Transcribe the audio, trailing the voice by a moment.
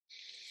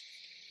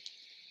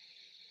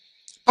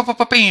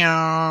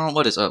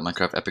What is up,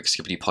 Minecraft Epic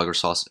Skippity Pogger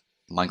Sauce,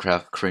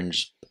 Minecraft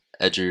Cringe,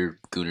 Edger,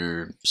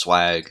 Gooner,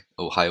 Swag,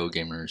 Ohio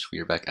Gamers? We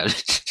are back at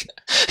it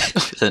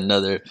with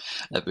another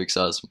Epic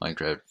Sauce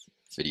Minecraft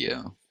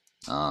video.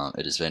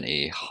 It has been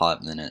a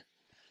hot minute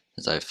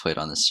since I've played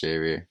on this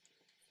server.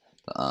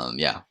 But,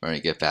 yeah, we're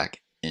gonna get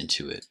back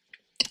into it.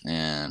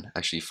 And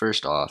actually,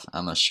 first off,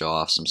 I'm gonna show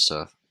off some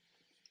stuff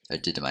I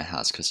did to my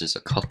house because there's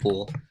a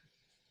couple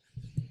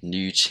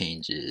new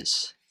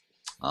changes.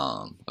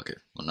 Okay,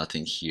 well,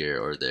 nothing here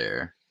or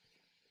there.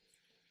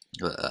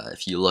 But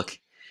if you look in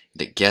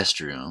the guest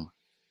room,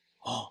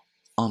 oh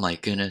my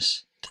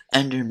goodness, the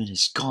Enderman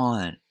is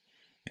gone.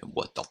 And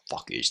what the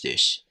fuck is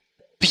this?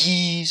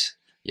 Bees!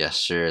 Yes,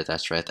 sir,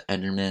 that's right. The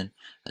Enderman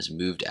has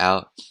moved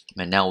out,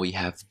 and now we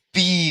have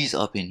bees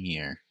up in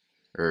here,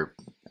 or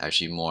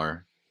actually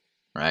more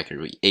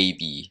accurately, a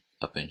bee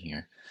up in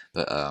here.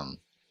 But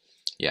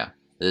yeah,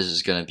 this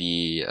is gonna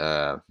be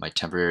my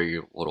temporary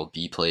little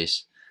bee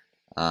place.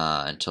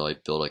 Until I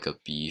build like a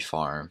bee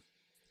farm.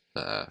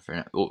 For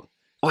now. Oh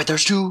wait,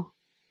 there's two.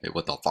 Wait,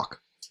 what the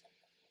fuck?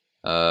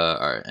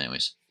 Alright.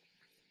 Anyways,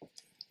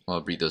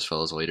 I'll breed those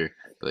fellows later.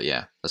 But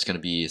yeah, that's gonna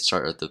be the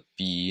start of the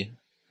bee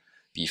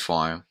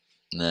farm.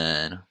 And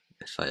then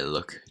if I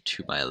look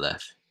to my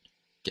left,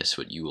 guess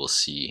what you will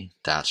see?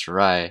 That's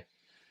right.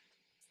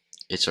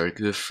 It's our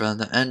good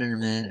friend the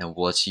Enderman, and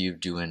what's he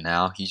doing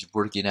now? He's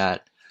working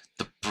at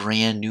the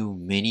brand new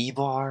mini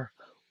bar.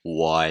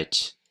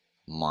 What?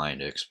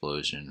 Mind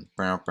explosion.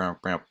 But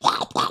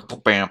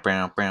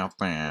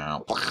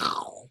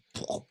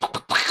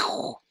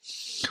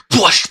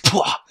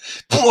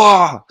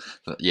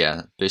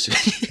yeah,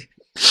 basically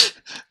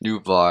new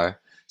bar.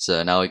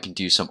 So now we can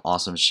do some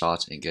awesome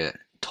shots and get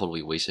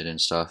totally wasted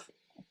and stuff.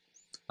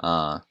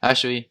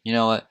 Actually, you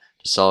know what?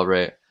 To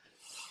celebrate,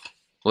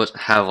 let's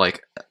have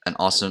like an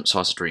awesome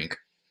sauce drink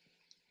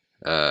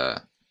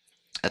at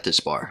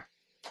this bar.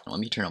 Let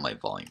me turn on my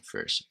volume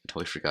first. I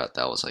totally forgot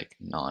that was like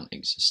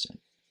non-existent.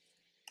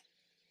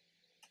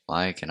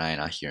 Why can I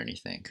not hear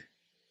anything?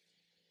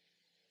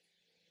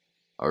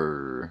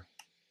 Or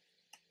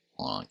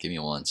hold on, give me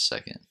 1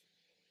 second.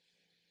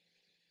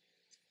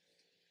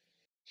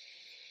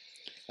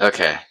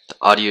 Okay, the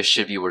audio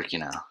should be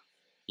working now.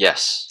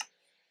 Yes.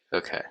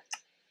 Okay.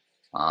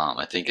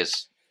 I think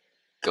it's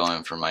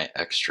going for my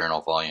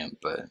external volume,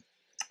 but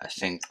I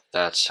think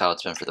that's how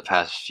it's been for the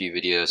past few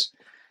videos.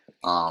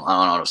 I don't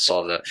know how to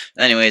solve that.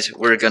 Anyways,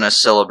 we're gonna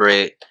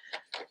celebrate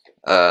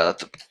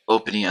the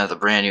opening of the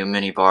brand new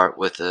mini bar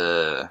with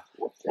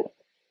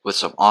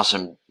some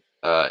awesome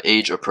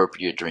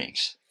age-appropriate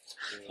drinks.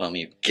 Let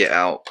me get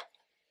out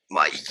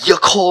my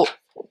Yakult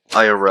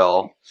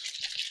IRL,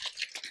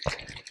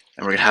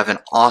 and we're gonna have an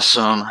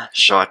awesome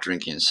shot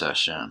drinking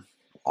session.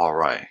 All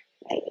right.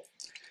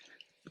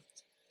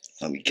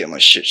 Let me get my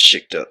shit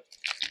shicked up.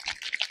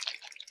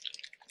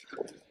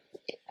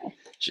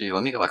 Gee,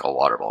 let me get like a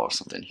water bottle or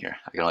something here.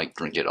 I can like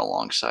drink it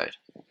alongside.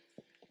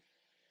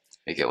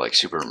 Make it like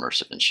super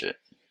immersive and shit.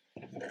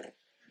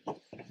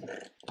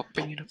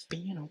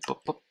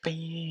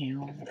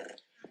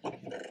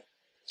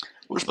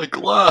 Where's my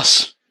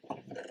glass?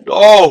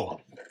 No!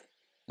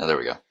 Oh, there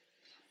we go.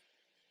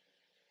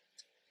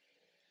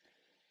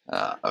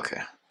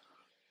 Okay.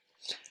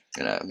 I'm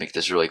gonna make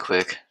this really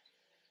quick.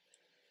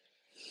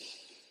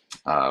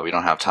 We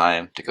don't have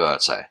time to go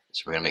outside,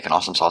 so we're gonna make an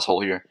awesome sauce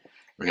hole here.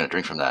 We're gonna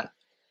drink from that.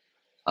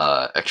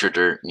 Extra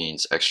dirt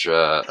means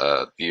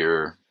extra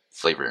beer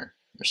flavor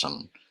or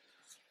something.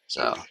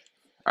 So,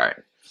 alright.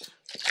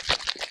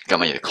 Got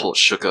my Yakult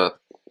shook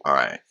up.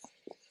 Alright.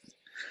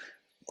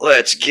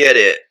 Let's get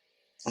it.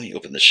 Let me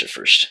open this shit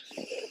first.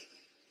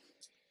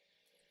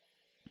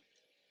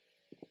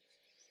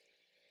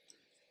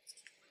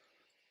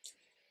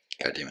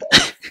 God damn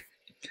it.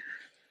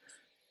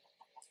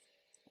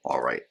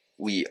 Alright.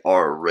 We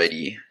are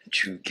ready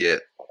to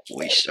get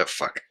wasted. Oh,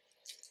 fuck.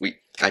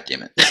 God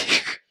damn it.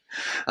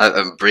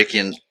 I'm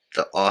breaking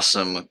the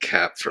awesome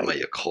cap for my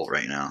Yakult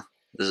right now.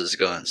 This is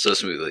going so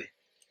smoothly.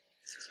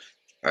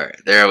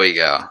 Alright, there we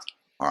go.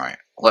 Alright,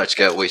 let's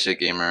get wasted,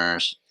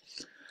 gamers.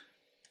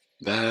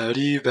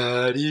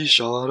 Batty,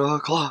 shot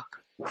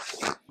o'clock.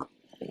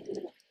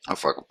 Oh,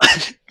 fuck.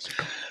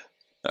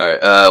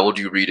 Alright, we'll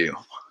do redo.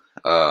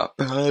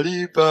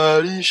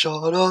 Batty,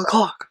 shot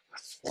o'clock.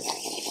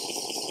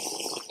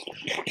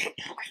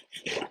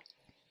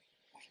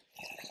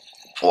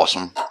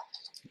 Awesome.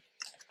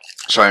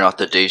 Starting off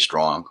the day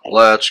strong.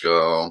 Let's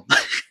go.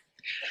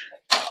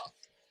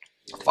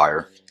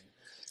 Fire.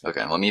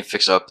 Okay, let me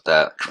fix up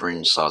that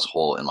cringe sauce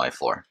hole in my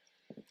floor.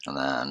 And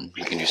then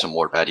we can do some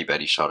more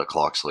batty shot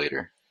o'clocks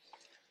later.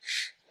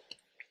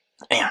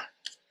 Man.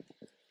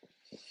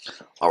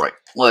 Alright,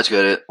 let's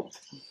get it.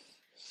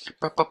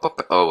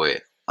 Oh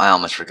wait, I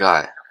almost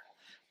forgot.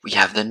 We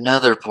have the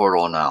Nether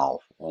portal now.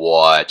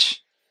 What?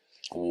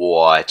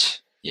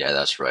 Yeah,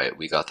 that's right.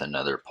 We got the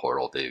Nether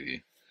portal,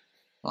 baby.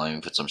 Let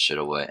me put some shit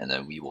away, and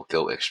then we will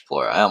go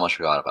explore. I almost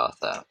forgot about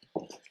that.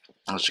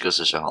 Which goes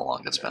to show how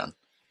long it's been.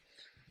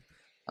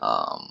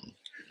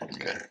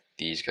 Okay.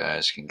 These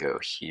guys can go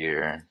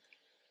here.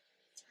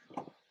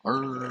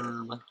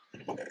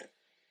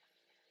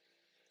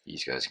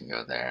 These guys can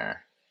go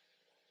there.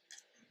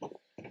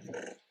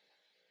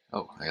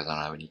 Oh, I guess I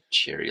don't have any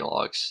cherry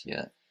logs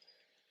yet.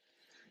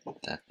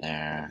 Put that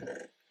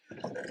there.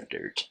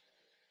 Dirt.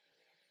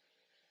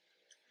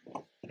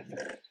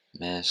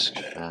 Mist,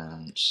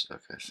 fence.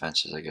 Okay,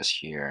 fences, I guess,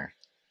 here.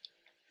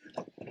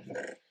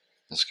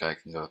 This guy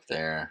can go up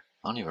there.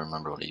 I don't even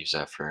remember what I used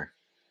that for.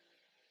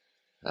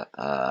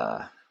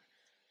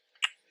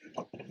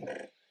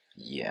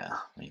 Yeah,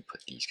 let me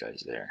put these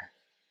guys there.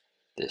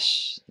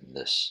 This,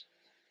 this,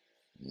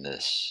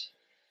 this.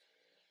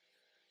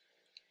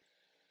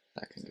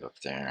 That can go up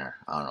there.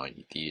 I don't know,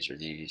 these or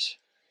these.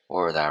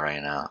 Or that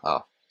right now.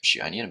 Oh,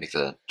 shoot, I need to make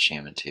the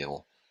enchantment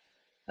table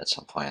at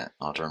some point.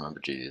 I'll have to remember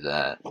to do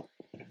that.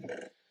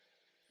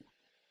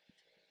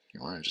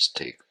 You want to just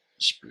take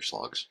spruce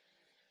logs.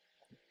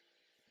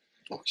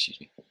 Oh, excuse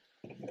me.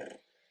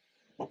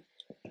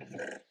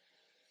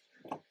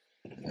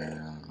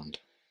 And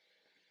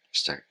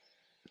stack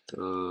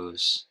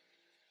those.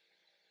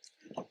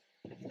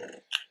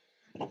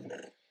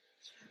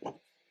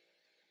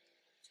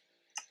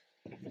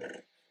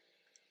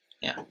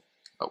 Yeah.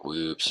 Oh,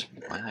 whoops.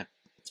 Why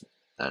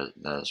that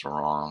is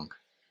wrong.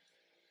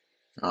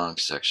 Wrong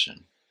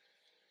section.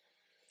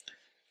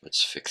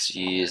 Let's fix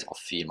these. I'll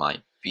feed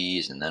my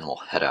bees and then we'll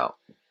head out.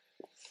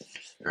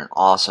 You're an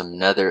awesome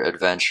nether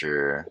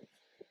adventure.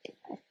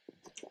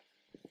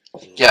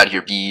 Get out of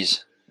here,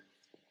 bees.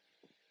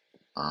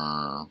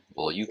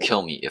 Well, you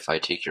kill me if I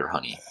take your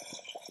honey.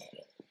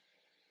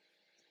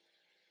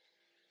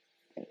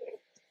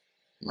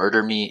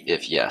 Murder me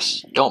if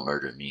yes. Don't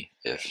murder me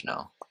if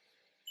no.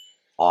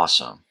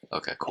 Awesome.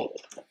 Okay, cool.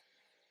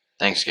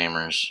 Thanks,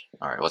 gamers.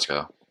 Alright, let's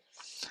go.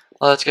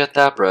 Let's get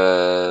that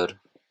bread.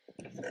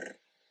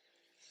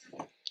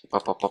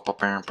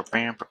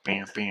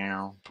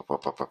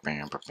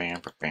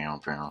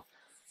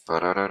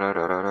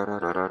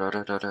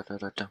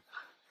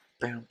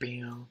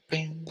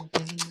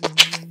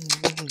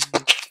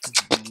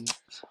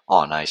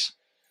 Oh, nice.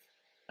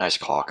 Nice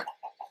cock.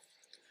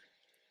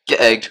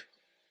 Get egged.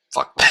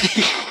 Fuck.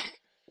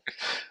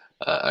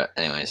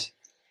 Anyways.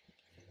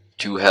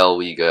 To hell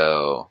we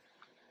go.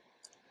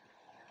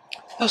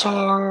 Yes,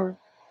 sir.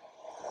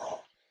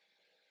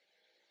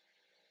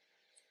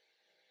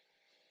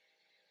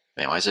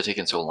 Man, why is it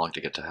taking so long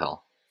to get to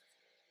hell?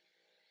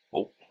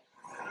 Oh.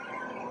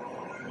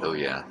 Oh,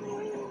 yeah.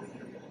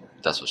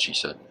 That's what she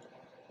said.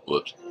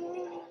 Whoops.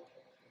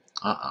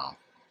 Uh-oh.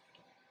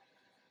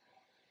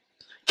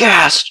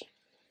 Gassed!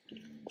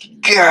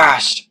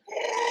 Gassed!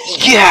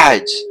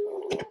 Gads!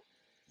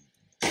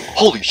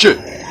 Holy shit!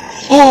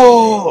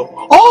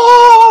 Oh!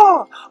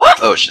 Oh!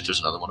 Oh shit, there's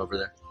another one over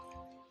there.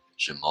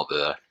 Shit, my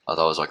bad. I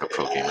thought it was like a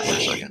pro gamer for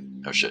a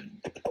second. Oh shit.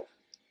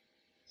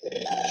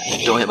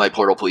 Don't hit my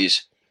portal,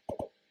 please.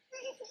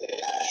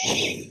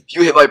 If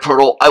you hit my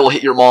portal, I will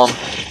hit your mom.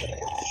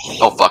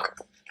 Oh fuck.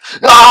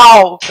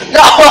 No!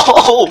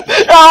 No!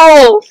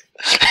 No!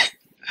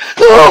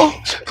 No!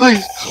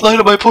 Please, light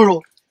up my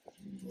portal.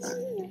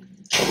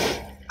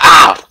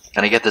 Ah!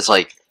 Can I get this,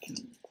 like...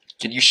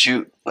 Can you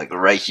shoot, like,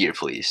 right here,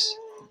 please?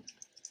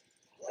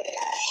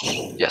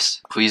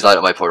 Yes. Please light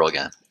up my portal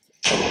again.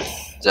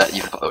 Is that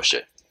even... Oh,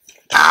 shit.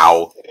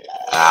 Ow.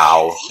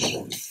 Ow.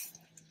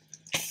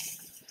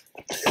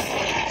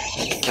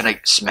 Can I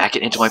smack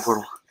it into my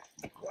portal?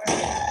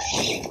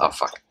 Oh,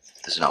 fuck.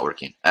 This is not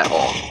working at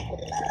all.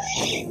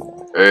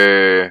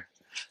 We're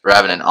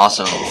having an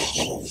awesome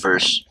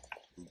first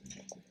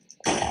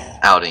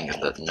outing of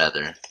the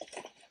nether.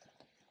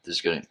 This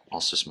is going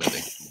also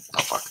smoothly.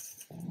 Oh, fuck.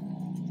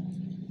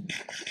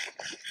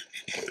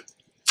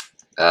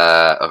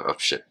 Oh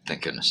shit,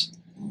 thank goodness.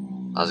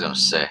 I was gonna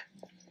say.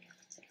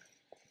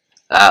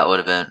 That would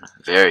have been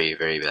very,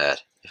 very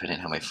bad if I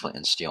didn't have my flint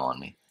and steel on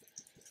me.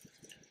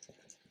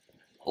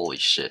 Holy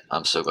shit,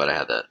 I'm so glad I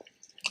had that.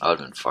 I would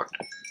have been fucked.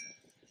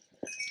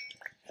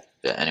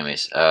 Yeah,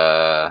 anyways,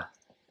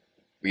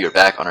 we are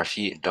back on our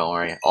feet, don't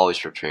worry, always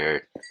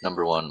prepared. #1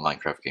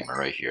 Minecraft gamer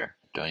right here.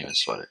 Don't even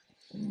sweat it.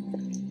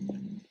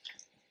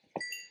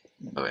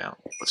 Oh yeah,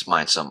 let's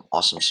mine some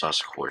awesome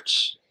sauce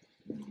quartz.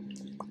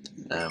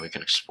 And we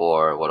can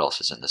explore what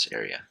else is in this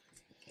area.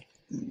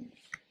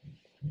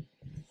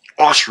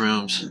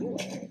 Mushrooms!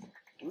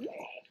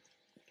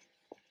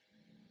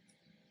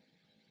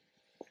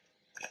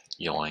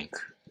 Yoink.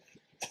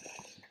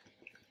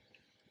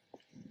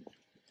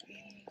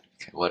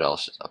 Okay, what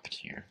else is up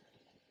here?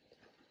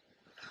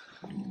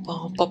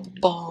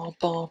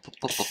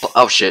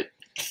 Oh shit.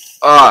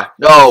 Ah,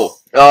 no!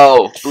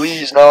 No!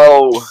 Please,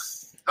 no!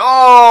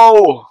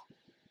 No!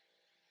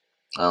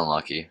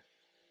 Unlucky.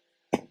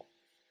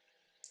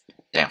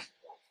 Damn.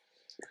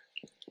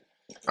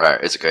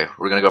 Alright, it's okay.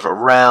 We're gonna go for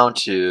round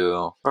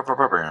 2.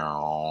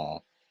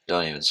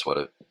 Don't even sweat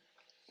it.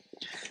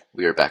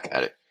 We are back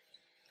at it.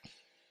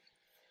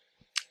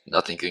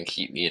 Nothing can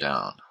keep me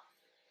down.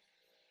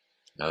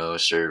 No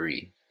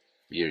siree.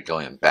 We are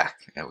going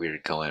back, and we are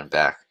going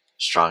back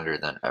stronger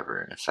than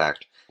ever. In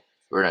fact,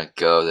 we're gonna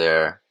go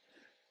there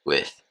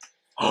with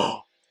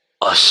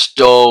A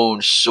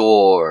stone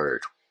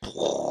sword. I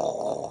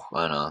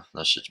know,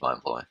 that shit's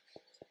mind blowing.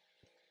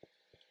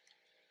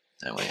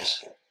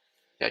 Anyways,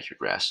 yeah, your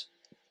grass.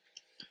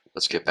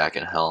 Let's get back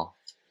in hell.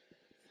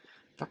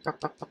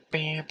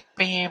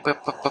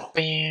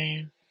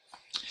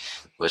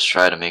 Let's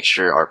try to make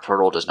sure our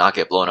portal does not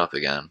get blown up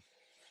again.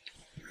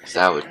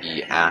 That would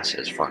be ass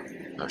as fuck.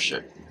 Oh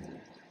shit.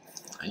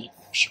 I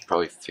should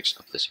probably fix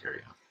up this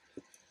area.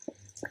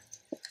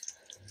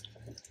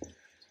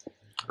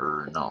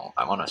 Or no,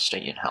 I want to stay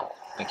in hell.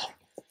 Thank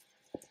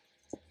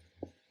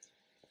you.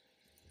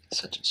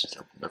 Sentences that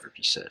will never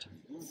be said.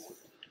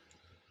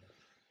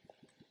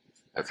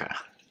 Okay.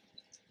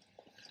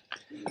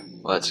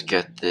 Let's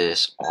get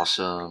this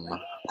awesome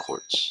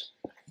quartz.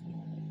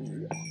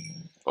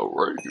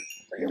 Alright.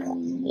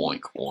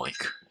 Oink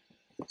oink.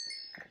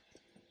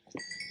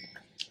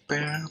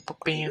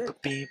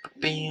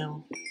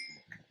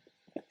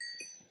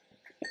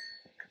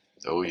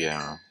 Oh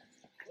yeah.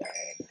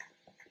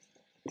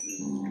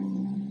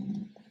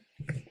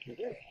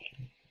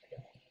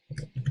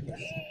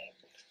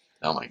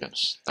 Oh my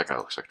goodness, that guy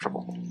looks like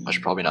trouble. I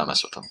should probably not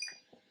mess with him.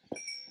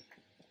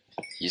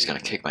 He's gonna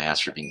kick my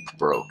ass for being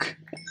broke.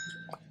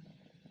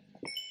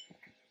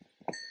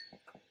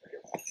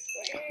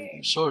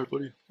 Sorry,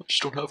 buddy. I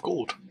just don't have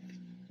gold.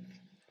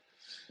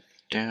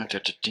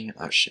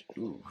 Oh shit.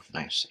 Ooh,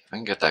 nice. If I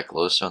can get that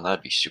glowstone,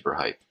 that'd be super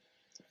hype.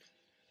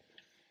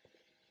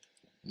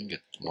 Let me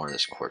get more of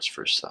this quartz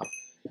first, though.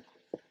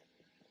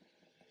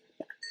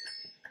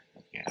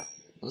 Yeah.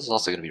 This is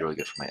also gonna be really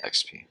good for my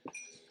XP.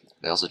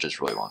 I also just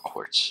really want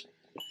quartz.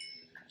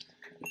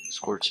 This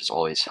quartz is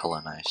always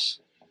hella nice.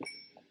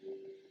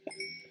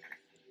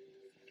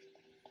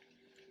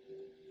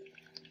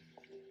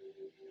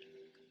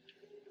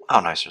 Oh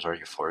nice, there's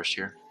already a forest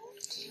here.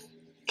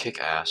 Kick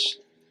ass.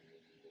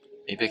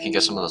 Maybe I can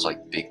get some of those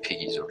like big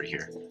piggies over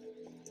here.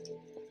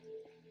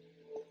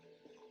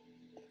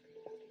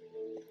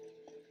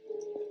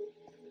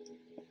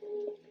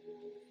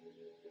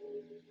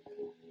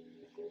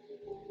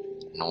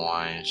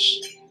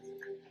 Noise.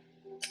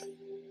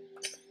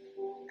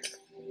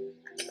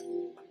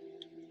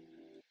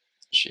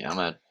 Gee, I'm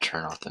gonna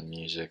turn off the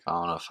music. I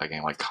don't know if I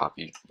can like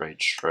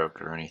copyright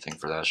strike or anything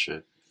for that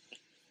shit.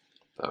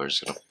 But we're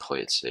just gonna play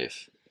it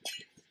safe.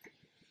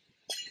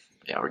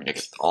 Yeah, we're gonna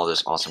get all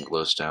this awesome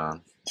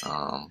glowstone.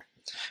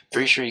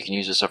 Pretty sure you can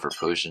use this up for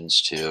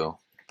potions too,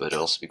 but it'd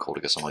also be cool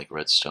to get some like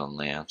redstone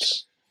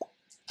lamps.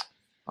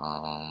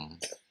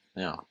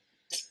 Yeah.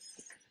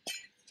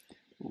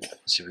 Ooh,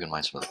 let's see if we can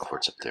mine some of the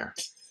quartz up there.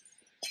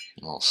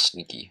 I'm a little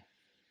sneaky.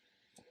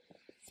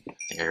 I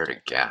think I heard a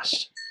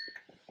ghast.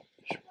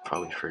 Should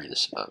probably hurry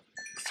this up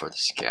before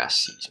this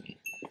ghast sees me.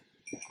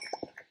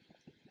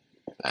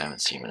 I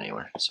haven't seen him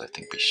anywhere, so I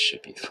think we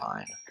should be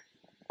fine.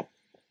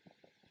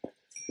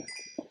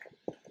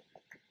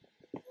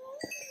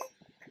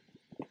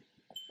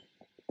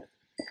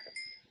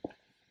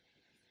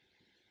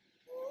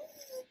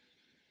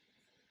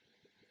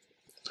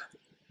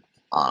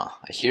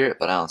 I hear it,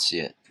 but I don't see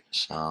it.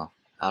 So,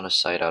 out of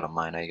sight, out of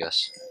mind, I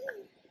guess.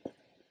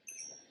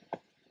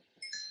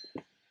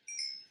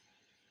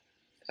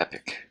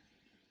 Epic.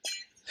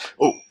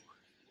 Oh!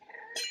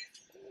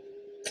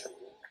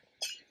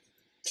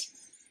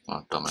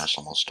 Oh, dumbass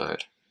almost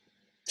died.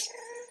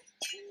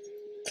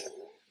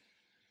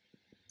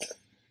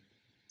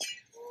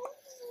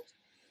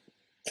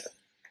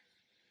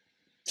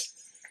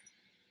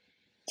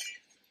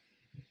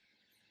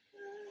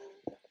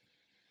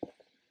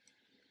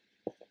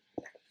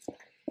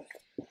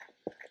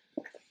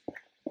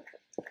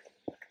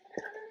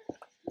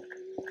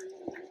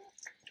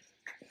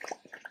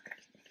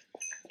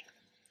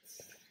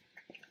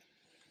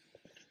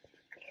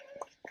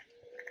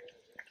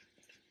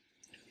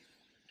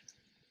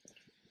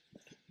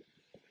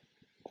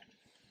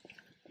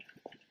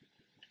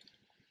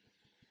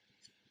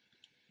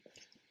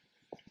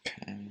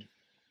 Okay.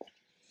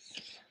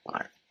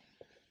 Alright.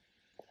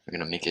 We're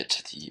gonna make it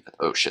to the...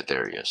 Oh shit,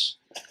 there he is.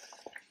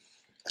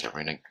 Yeah,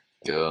 we're gonna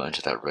go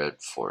into that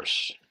red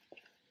forest.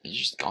 He's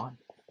just gone.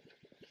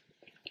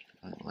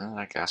 Where did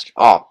that gas go?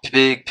 Oh,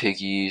 big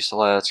piggies,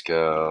 let's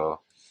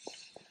go.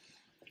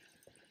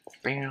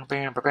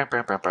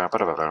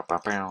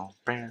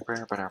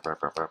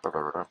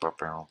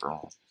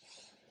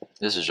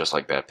 This is just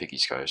like bad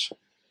piggies, guys.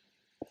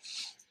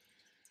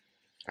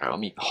 Alright, let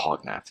me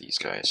hognap these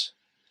guys.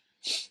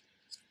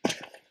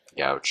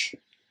 Ouch.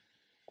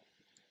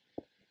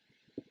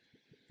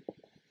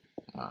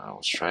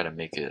 Let's try to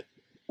make it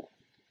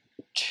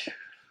a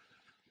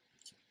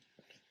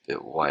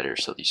bit wider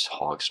so these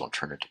hogs don't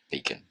turn into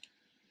bacon.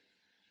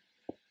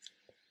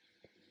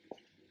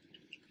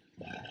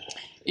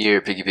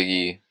 Here, piggy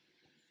piggy.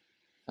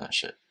 Oh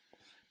shit.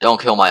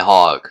 Don't kill my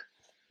hog.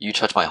 You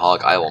touch my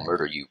hog, I will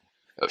murder you.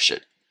 Oh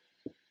shit.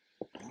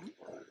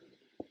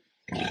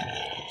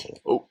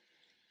 Oh.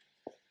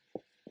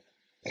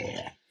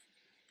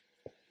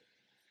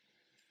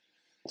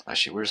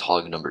 Actually, where's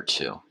hog number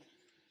 2?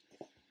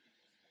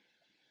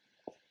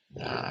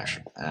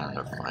 Actually,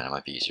 never mind. It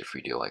might be easier if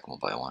we do like one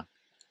by one.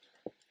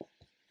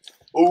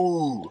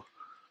 Ooh.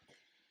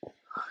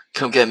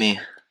 Come get me.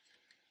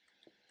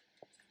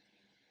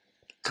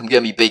 Come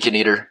get me, Bacon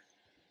Eater.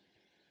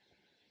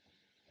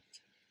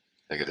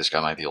 Okay, this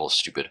guy might be a little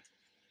stupid.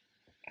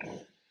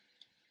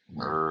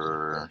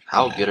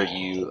 How good are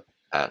you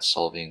at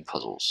solving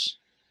puzzles?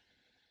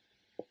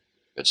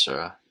 Good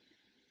sir.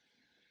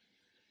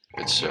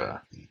 Good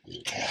sir.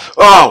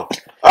 Oh!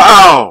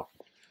 Oh!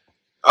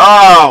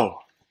 Oh!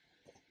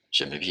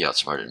 Shit, maybe he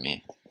outsmarted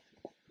me.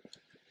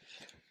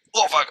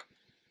 Oh fuck!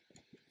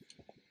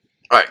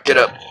 Alright, get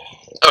up.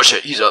 Oh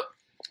shit, he's up.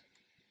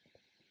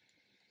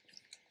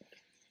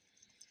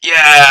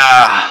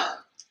 Yeah!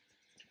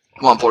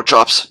 Come on, pork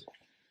chops.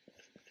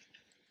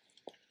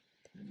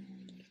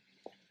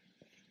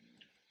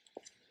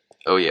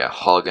 Oh yeah,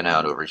 hogging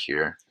out over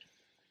here.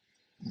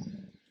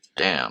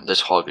 Damn,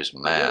 this hog is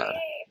mad.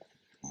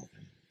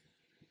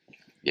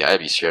 Yeah, I'd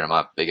be scared of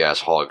my big ass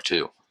hog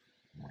too.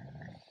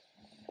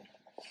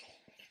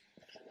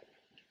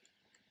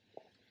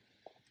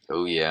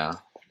 Oh yeah.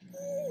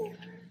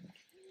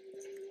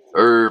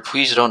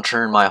 Please don't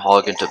turn my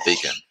hog into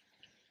bacon.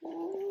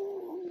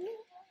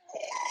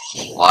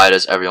 Why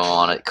does everyone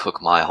want to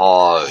cook my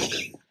hog?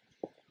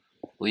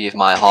 Leave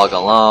my hog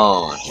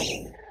alone.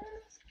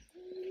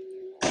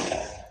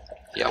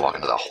 Yeah, walk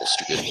into that hole,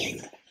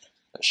 stupid.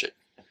 That shit.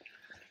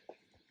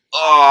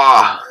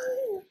 Ah!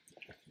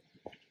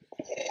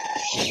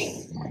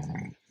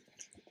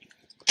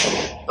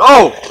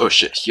 Oh! Oh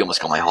shit, he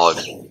almost got my hog.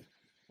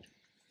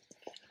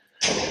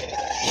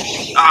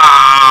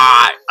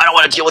 Ah! I don't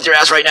want to deal with your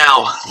ass right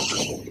now.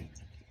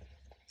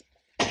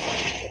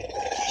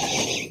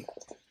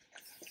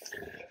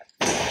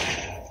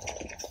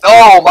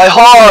 Oh, my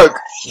hog!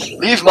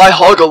 Leave my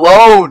hog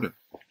alone!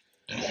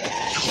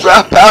 You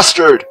rat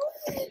bastard!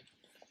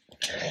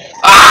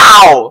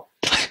 Ow!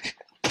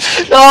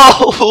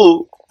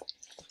 No!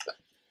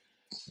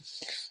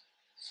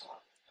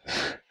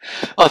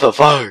 What the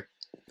fuck?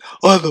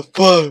 What the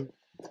fuck?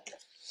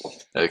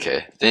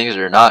 Okay, things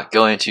are not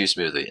going too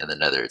smoothly in the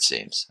Nether, it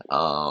seems.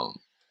 God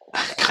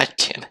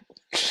damn it.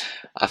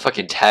 I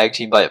fucking tag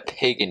teamed by a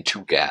pig and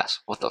 2 gas.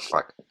 What the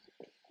fuck?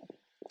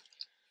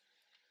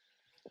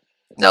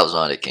 That was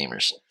not it,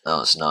 gamers. That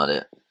was not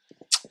it.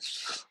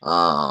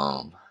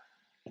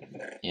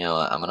 You know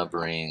what? I'm gonna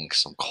bring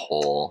some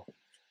coal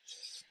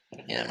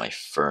in my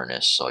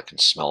furnace so I can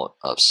smelt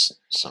up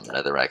some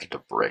netherrack into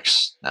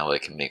bricks. That way I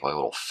can make my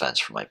little fence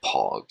for my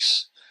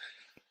pogs.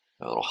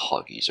 My little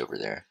huggies over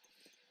there.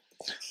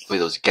 Wait,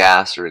 those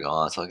gas are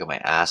gone, so I'll get my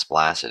ass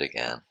blasted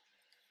again.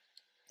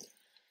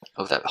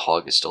 Hope that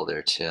hog is still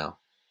there too.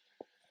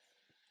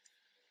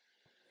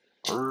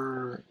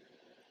 Or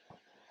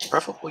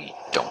preferably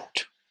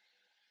don't.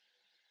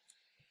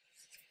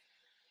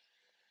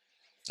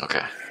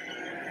 Okay.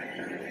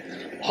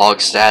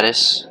 Hog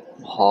status.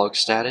 Hog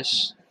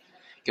status.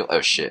 Yo,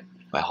 oh shit.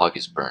 My hog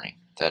is burning.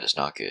 That is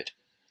not good.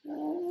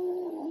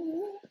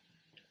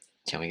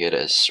 Can we get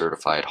a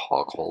certified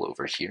hog hole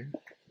over here?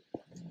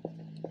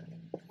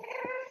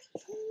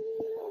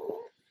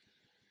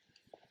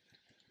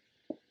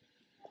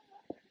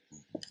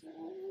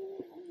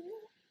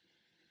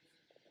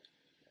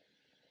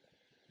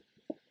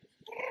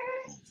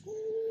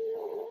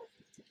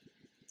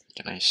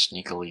 Can I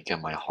sneakily get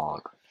my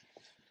hog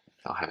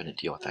without having to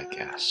deal with that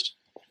ghast?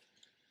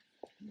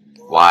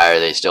 Why are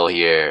they still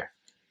here?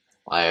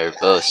 Why are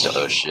both still?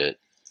 Oh shit.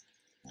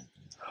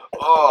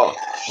 Oh!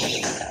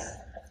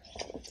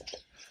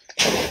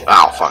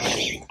 Ow, fuck.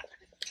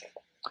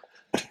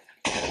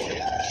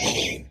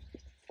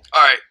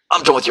 Alright,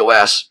 I'm done with your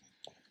ass.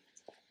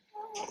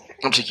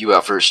 I'll take you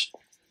out first.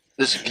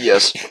 This is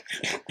BS.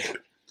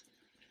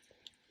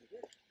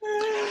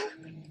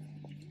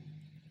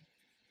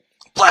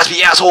 Blast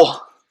me, asshole!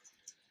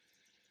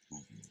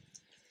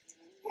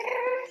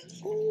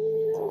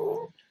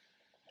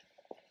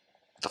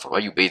 What the fuck? Why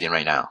are you bathing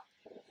right now?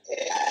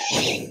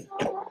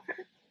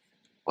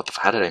 What the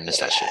fuck? How did I miss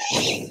that shit?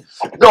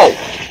 No!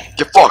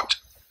 Get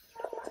fucked!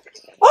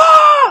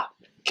 Ah!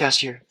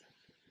 Cast here.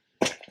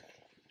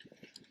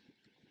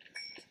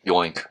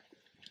 Yoink.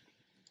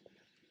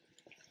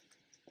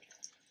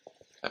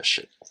 Oh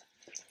shit.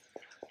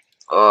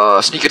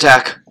 Sneak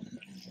attack!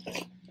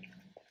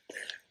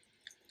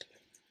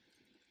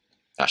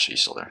 Actually,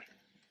 he's still there.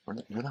 Where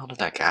the hell did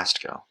that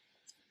ghast go?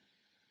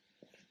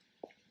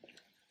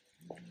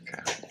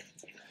 Okay.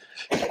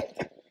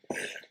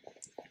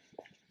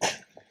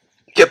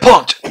 Get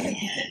punked!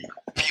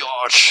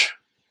 Biatch!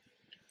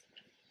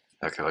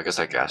 Okay, well, I guess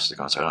that ghast is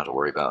gone, so I don't have to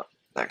worry about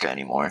that guy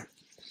anymore.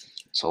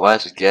 So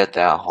let's get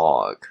that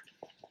hog.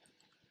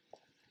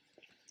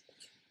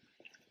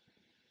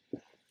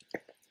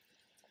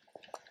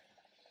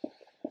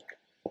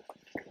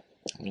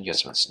 Let me get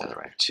some of this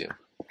netherrack too.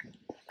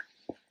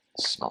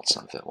 Smelt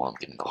some of it while I'm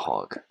getting the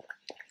hog.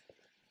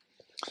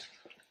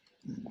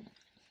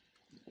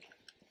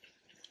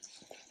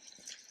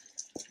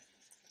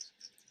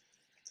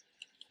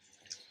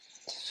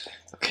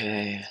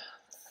 Okay.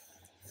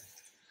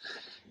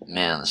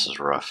 Man, this is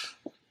rough.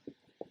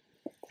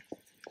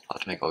 I'll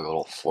have to make like a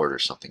little fort or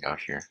something out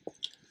here.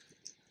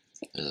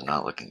 This is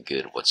not looking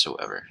good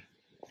whatsoever.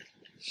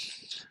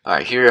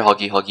 Alright, here,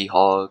 huggy huggy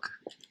hog.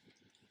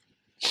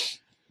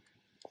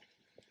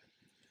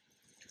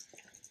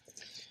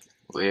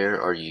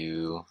 Where are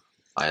you,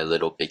 my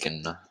little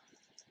bacon?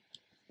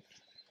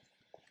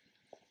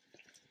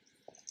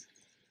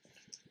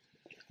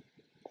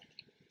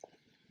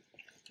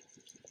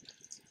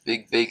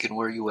 Big bacon,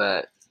 where you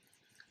at?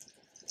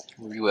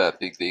 Where you at,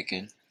 big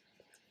bacon?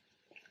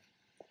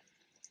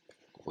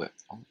 What?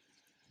 Oh,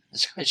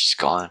 this guy's just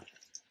gone.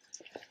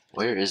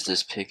 Where is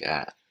this pig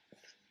at?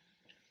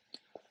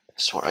 I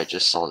swear I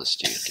just saw this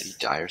dude. Did he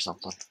die or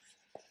something?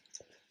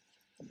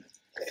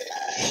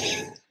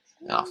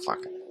 Oh, fuck.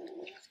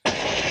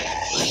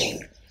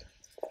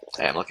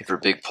 Hey, I'm looking for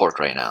big pork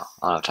right now.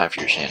 I don't have time for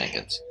your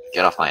shenanigans.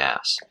 Get off my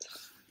ass.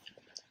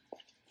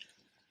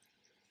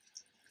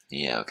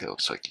 Yeah, okay,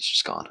 looks like he's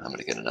just gone. I'm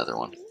gonna get another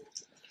one.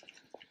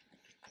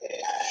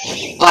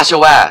 Blast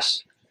your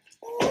ass!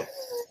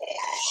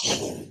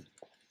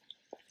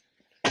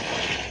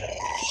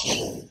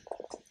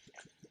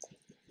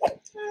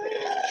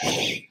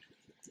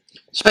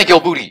 Spank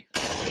your booty!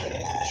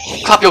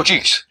 Clap your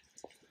cheeks!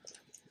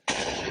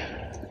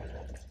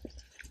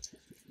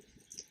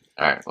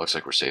 Alright, looks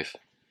like we're safe.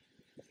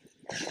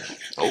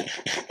 Oh.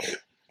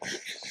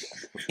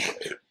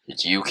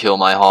 Did you kill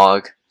my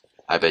hog?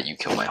 I bet you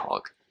killed my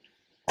hog.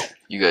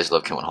 You guys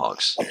love killing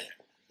hogs.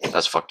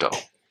 That's fucked up.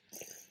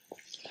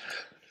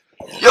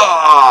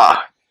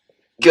 Yeah!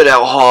 Get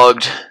out,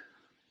 hogged!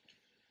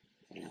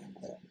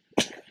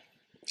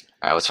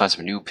 Alright, let's find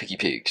some new picky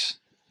pigs.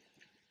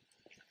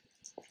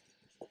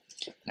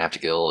 I have to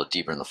get a little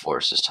deeper in the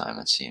forest this time,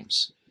 it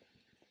seems.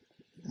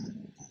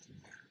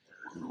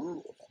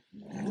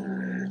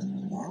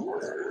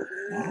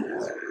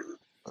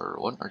 Or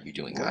what are you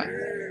doing, guy?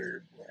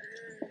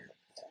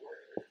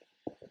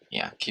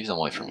 Yeah, keep them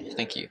away from me.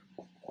 Thank you.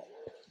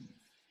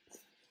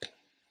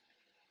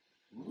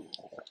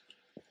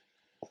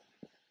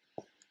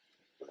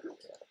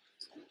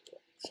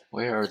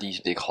 Where are these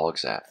big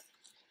hogs at?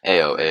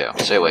 Ayo, ayo,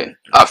 stay away.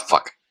 Ah,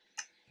 fuck.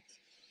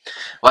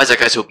 Why is that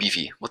guy so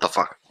beefy? What the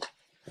fuck?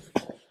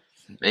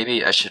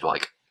 Maybe I should,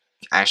 like,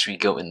 actually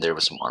go in there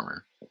with some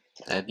armor.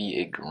 That'd be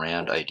a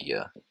grand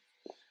idea.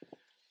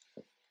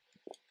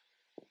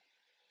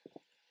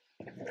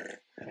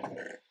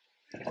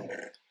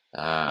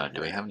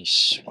 Do I have any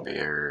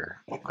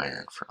spare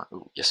iron for?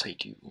 Oh, yes I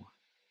do.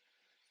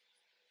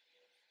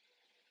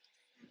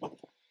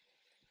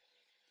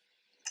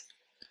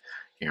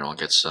 Here, I'll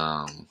get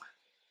some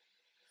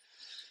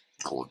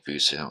gold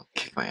boots so I don't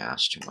kick my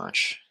ass too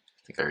much. I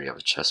think I already have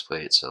a chest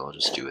plate, so I'll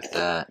just do with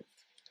that.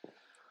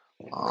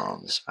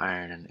 This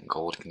iron and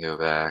gold can go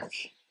back.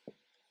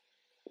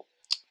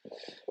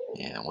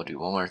 Yeah, we'll do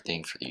one more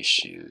thing for these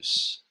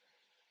shoes.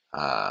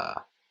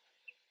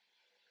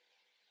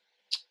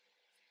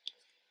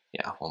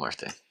 Yeah, one more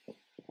thing.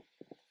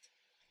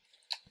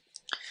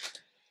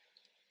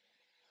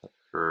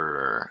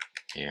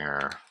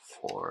 Air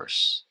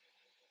Force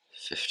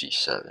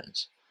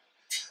 57s.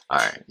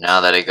 Alright,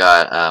 now that I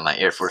got my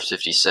Air Force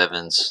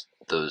 57s,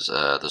 those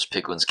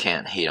piglins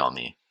can't hate on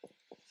me.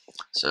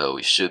 So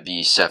we should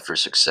be set for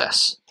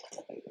success.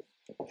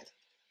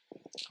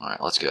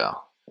 Alright, let's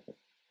go.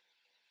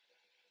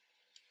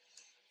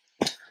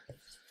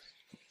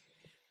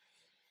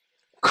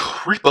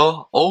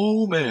 Creeper!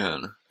 Oh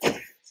man!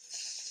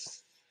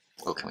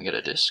 Oh, can we get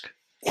a disc?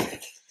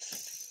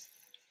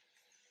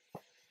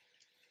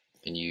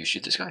 Can you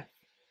shoot this guy?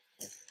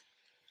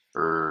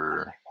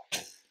 Or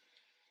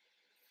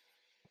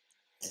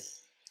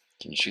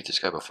can you shoot this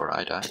guy before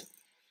I die?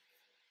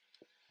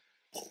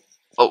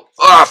 Oh,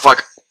 ah,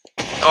 fuck!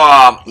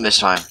 Oh, missed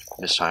time.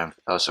 Missed time.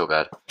 That was so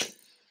bad.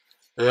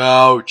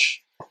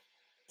 Ouch!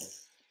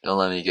 Don't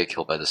let me get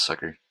killed by this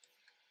sucker.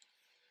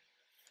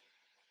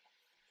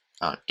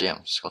 Oh,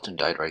 damn. Skeleton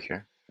died right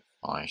here.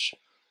 Nice.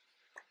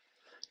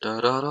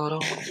 Alright,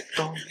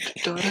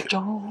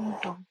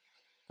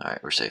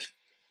 we're safe.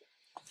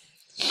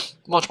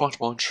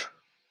 Munch.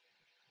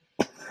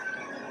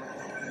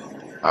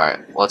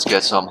 Alright, let's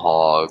get some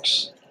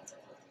hogs.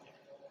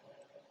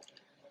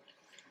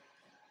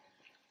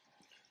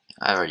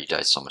 I've already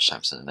died so much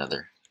times in the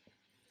Nether.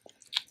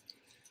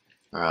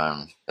 We're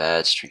on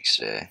bad streaks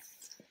today.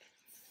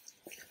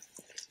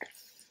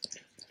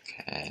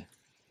 Okay.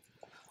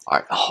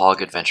 Alright,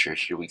 hog adventure,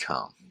 here we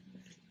come.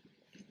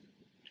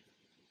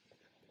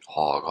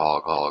 Hog.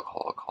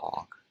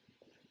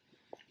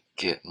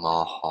 Get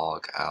my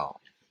hog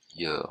out.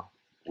 Yeah,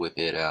 whip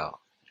it out.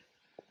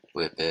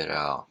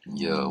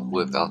 Yeah,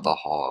 whip out the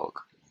hog.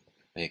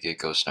 Make it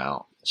go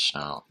snout.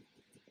 Alright,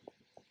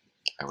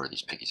 where are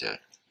these piggies at?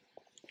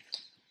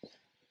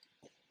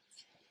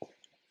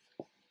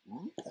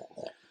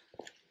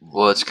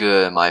 What's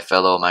good, my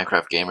fellow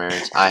Minecraft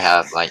gamers? I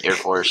have my Air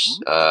Force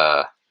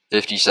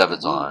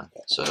 57s on,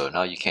 so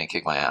now you can't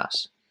kick my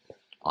ass.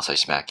 Unless I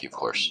smack you, of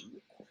course.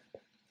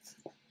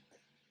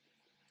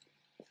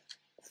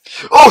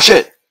 Oh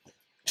shit!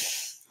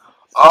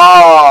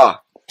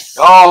 Ah!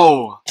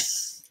 Oh!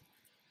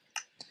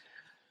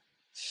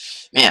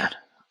 Man.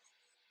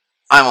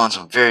 I'm on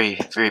some very,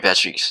 very bad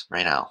streaks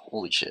right now.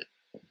 Holy shit.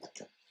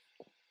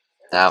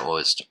 That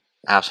was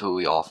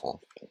absolutely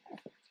awful.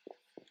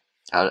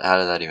 How did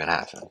that even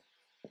happen?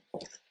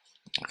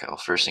 Okay, well,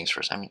 first things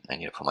first, I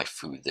need to put my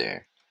food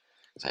there.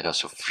 Because I do it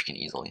so freaking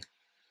easily.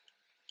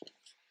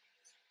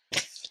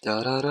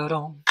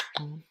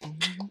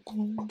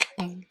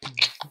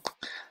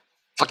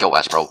 Fuck your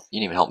ass, bro. You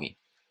didn't even help me.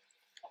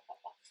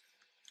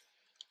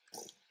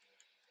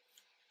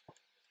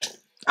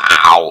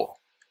 Ow!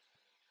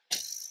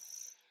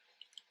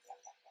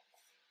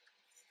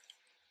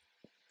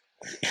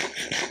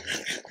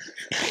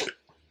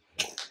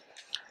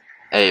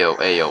 Ayo,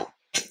 ayo.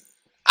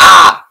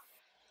 Ah!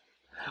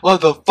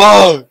 What the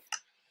fuck?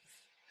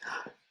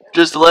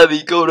 Just let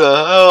me go to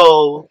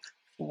hell.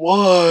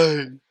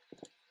 Why?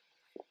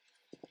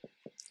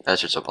 That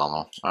shit's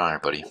abominable.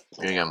 Alright, buddy.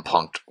 You're getting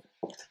punked.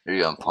 You're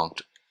getting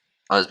punked.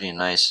 I was being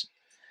nice.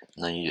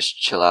 And then you just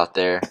chill out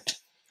there.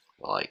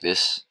 Like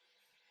this.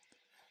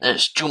 That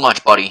is too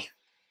much, buddy.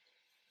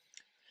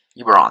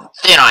 You were on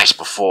thin ice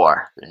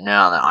before. But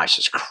now the ice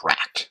is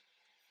cracked.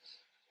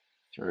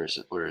 Where is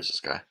it? Where is this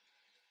guy?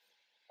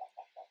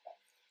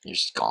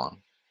 He's just gone.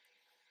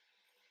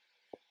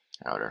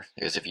 Outer.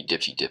 I guess if he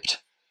dipped, he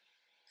dipped.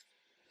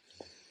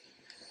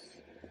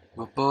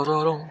 Oh.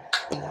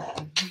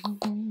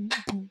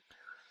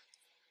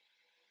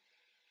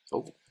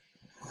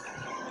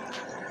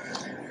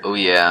 Oh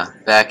yeah,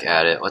 back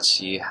at it. Let's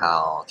see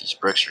how these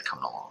bricks are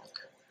coming along.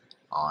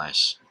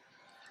 Nice.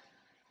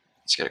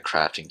 Let's get a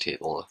crafting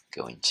table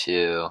going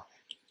too.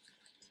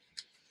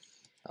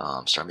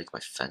 Start making my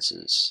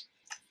fences.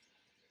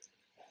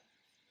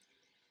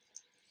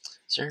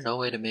 Is there no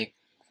way to make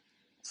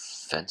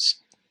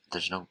fence?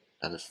 There's no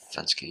other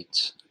fence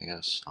gates, I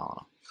guess. I don't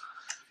know.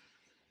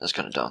 That's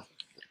kind of dumb.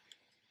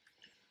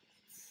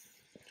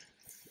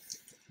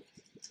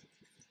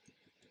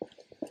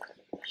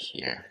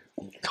 Here,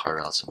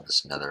 carve out some of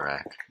this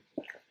netherrack.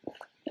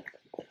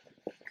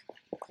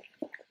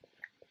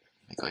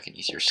 Make like an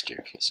easier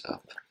staircase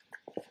up.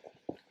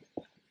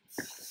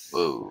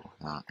 Whoa,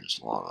 there's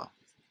lava.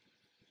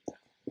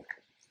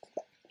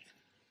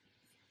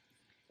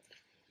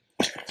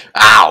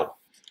 Ow!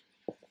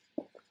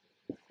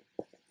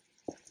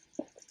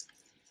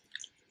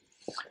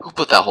 Who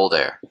put that hole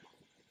there?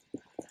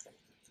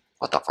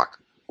 What the fuck?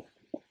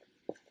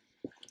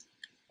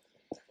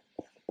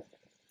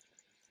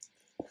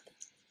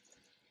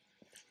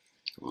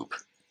 Oop.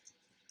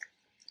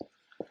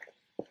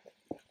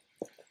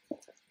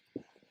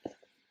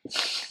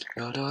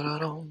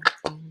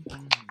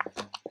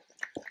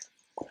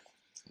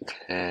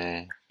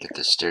 Okay, get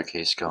this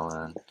staircase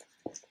going.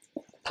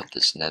 Put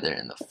this nether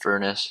in the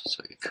furnace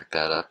so we can cook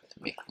that up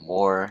to make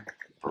more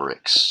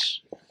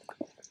bricks.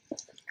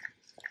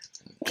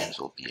 And things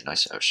will be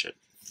nice. Oh shit,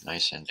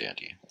 nice and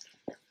dandy.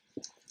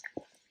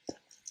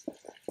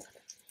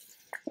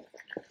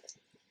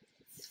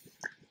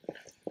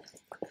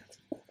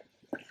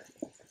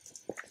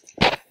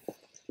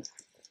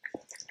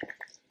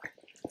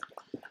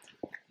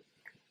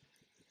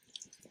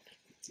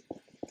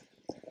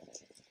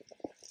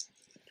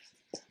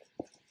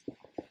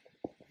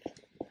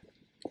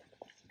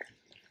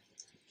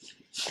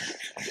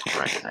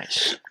 Right,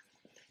 nice.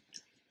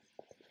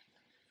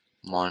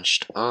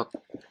 Launched up.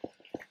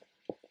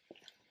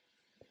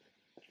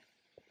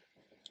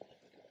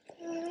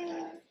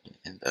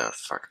 And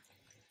fuck.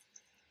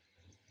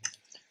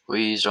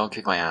 Please don't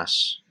kick my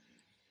ass.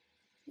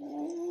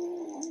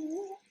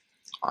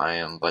 I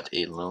am but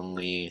a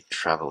lonely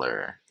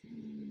traveler.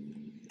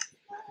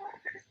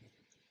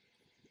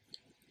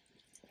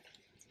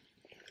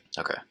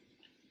 Okay.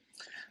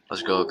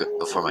 Let's go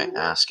before my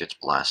ass gets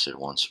blasted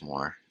once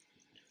more.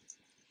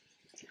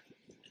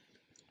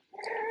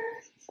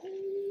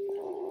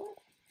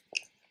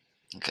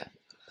 Okay.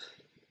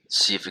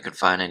 See if we can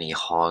find any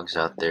hogs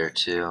out there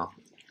too.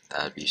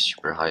 That'd be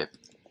super hype.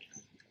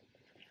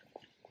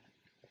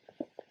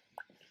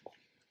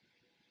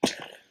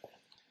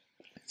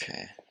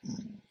 Okay.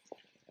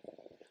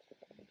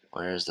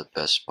 Where is the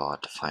best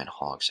spot to find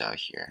hogs out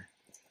here?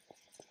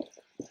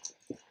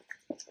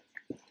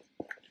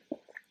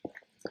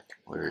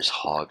 Where is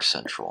Hog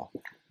Central?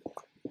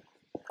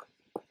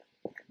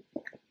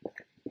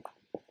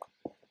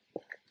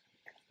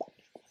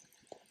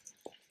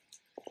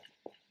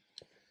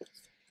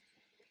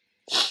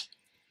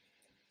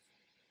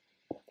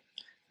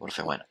 What if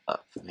I went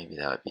up? Maybe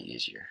that would be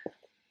easier.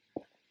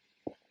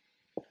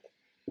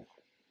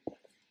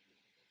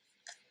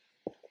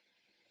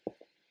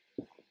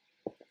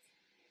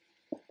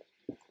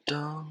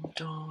 Dun,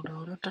 dun,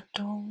 dun, dun,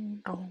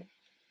 dun, dun.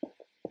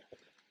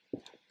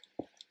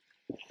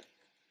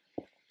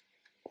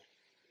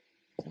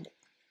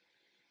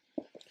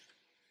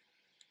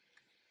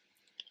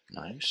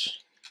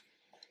 Nice.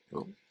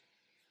 Oh.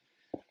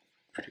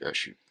 Pretty good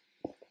shoot.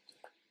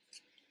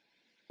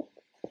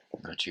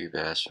 Not too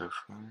bad so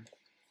far.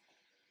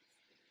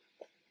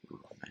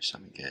 Ooh, nice.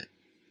 I'm gonna get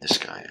this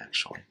guy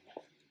actually.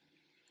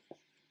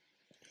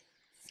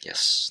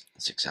 Yes,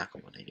 that's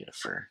exactly what I need a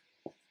fur.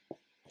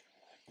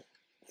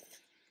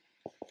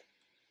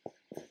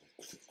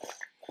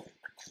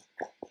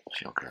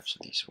 Actually, I'll grab some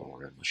of these little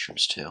red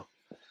mushrooms too.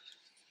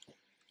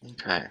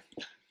 Okay.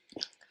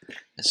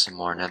 And some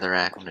more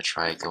netherrack. I'm gonna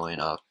try going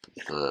up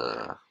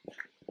the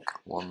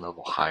one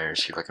level higher,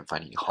 see if I can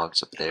find any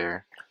hogs up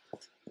there.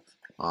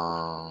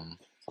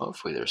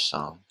 Hopefully there's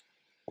some.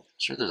 I'm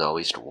sure there's at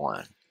least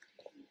one.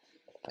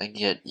 If I can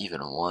get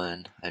even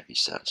one, I'd be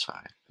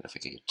satisfied. But if I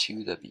could get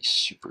two, that'd be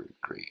super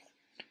great.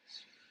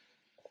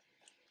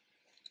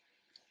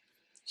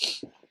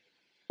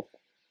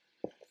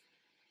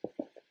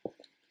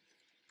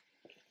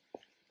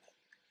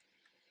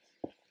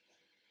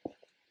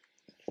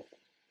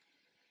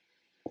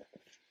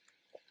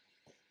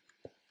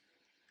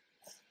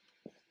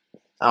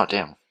 Oh,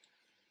 damn.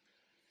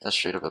 That's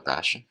straight up a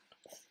bastion.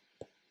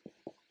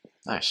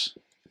 Nice.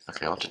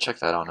 Okay, I'll have to check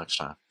that out next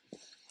time.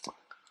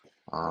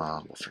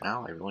 But for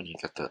now, I really need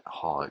to get the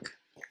hog.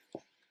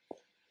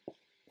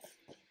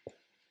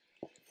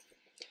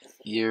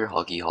 Here,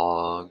 hoggy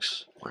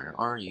hogs. Where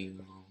are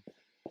you?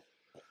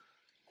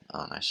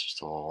 Oh, nice.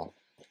 Still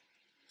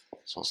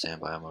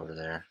standby. I'm over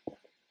there.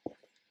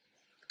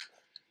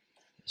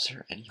 Is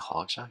there any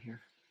hogs out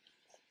here?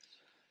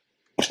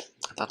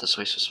 I thought this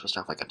place was supposed to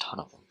have like a ton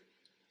of them.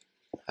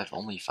 I've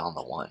only found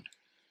the one.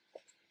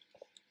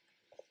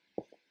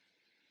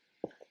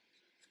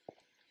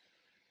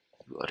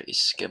 You are a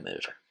scammer.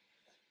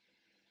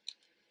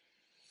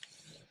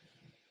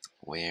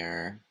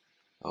 Where,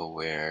 oh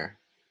where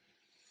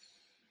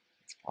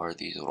are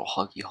these little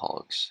huggy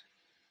hogs?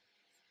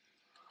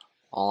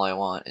 All I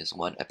want is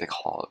one epic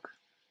hog.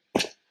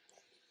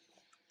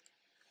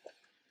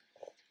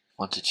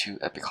 1 to 2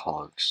 epic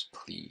hogs,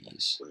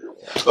 please.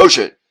 Oh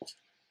shit!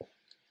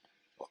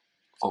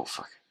 Oh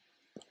fuck.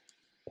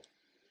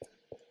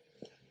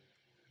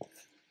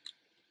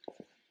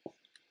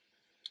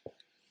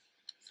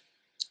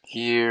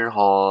 Here,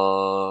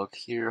 hog.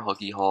 Here,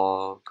 huggy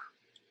hog.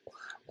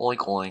 Oink,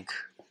 oink.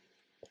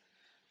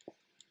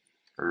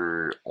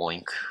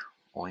 Oink.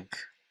 Oink.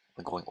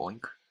 Oink, oink,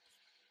 oink.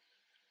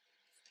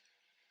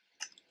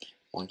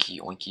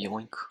 Oinky, oinky,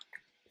 oink.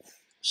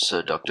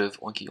 Seductive.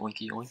 Oinky,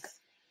 oinky, oink.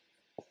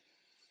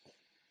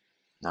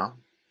 No?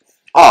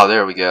 Oh,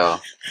 there we go.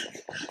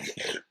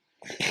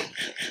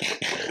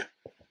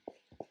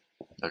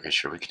 Okay,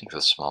 sure, we can take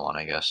the small one,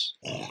 I guess.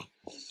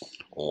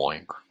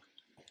 Oink.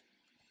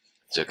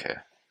 It's okay.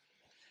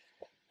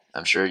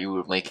 I'm sure you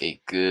would make a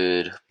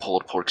good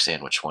pulled pork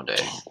sandwich one day.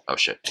 Oh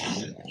shit.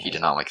 He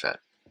did not like that.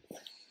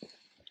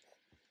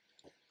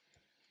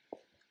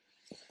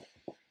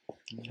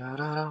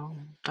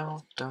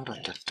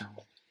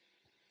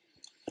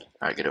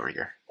 Alright, get over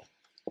here.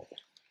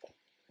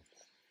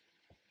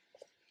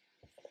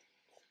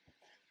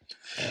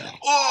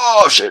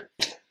 Oh shit!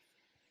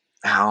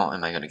 How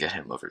am I gonna get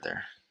him over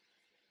there?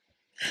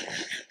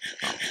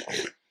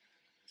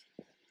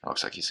 Oh.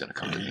 Looks like he's gonna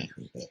come to me.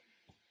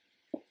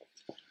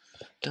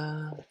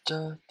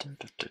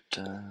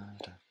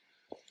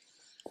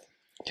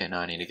 Okay, now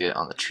I need to get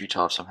on the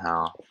treetop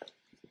somehow.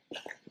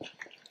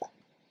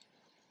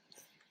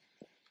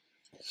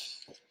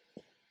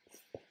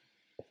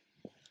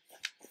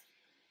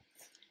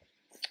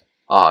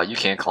 Ah, you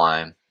can't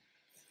climb.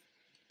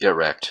 Get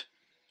wrecked.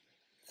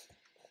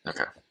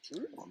 Okay.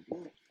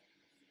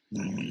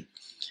 I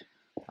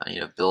need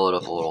to build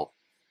up a little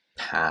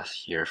path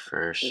here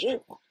first.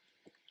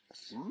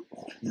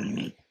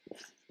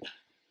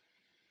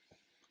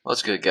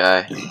 What's good,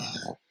 guy?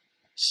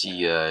 See,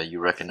 you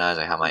recognize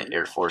I have my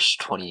Air Force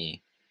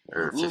 20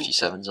 or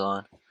 57s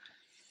on.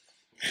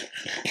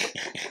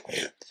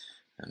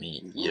 Let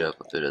me eat up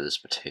a bit of this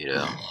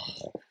potato.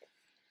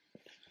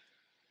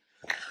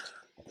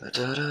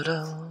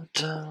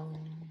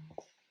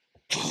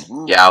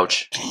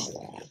 Ouch!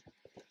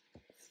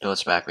 Don't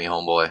smack me,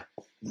 homeboy.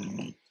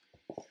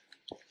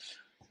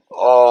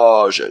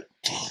 Oh shit!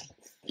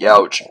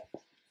 Ouch!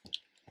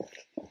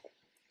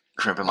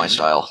 Crimping my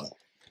style.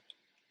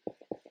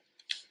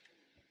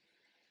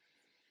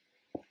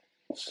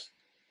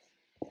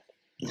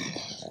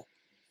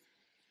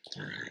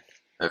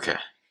 Okay.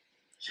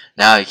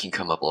 Now you can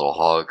come up, little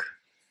hog.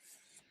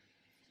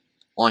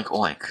 Oink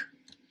oink.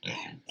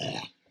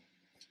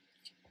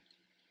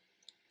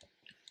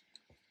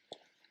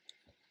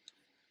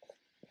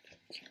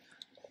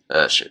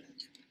 Shit.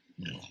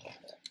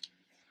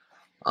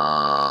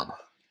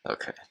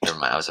 Okay, never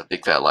mind. I was a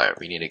big fat liar.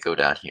 We need to go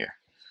down here.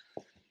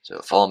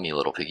 So follow me,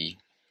 little piggy.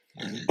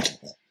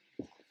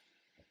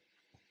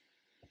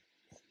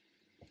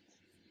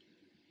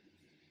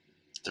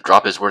 The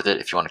drop is worth it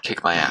if you want to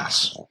kick my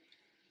ass.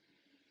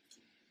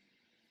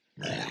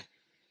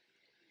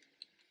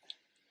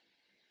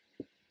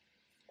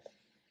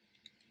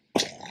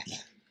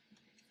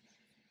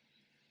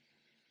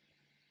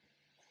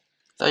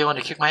 Thought you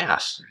wanted to kick my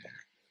ass.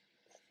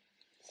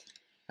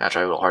 Gotta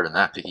try a little harder than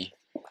that, piggy.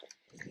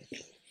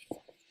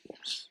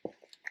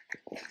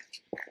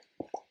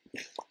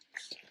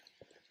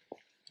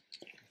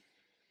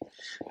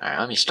 Alright,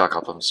 let me stock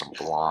up on some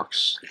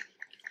blocks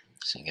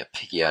so you can get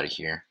piggy out of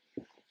here.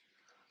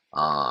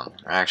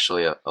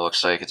 Actually, it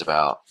looks like it's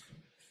about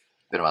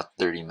been about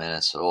 30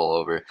 minutes, all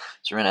over.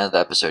 So we're gonna end the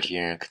episode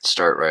here and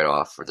start right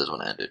off where this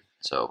one ended.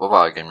 So bye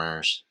bye,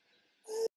 gamers.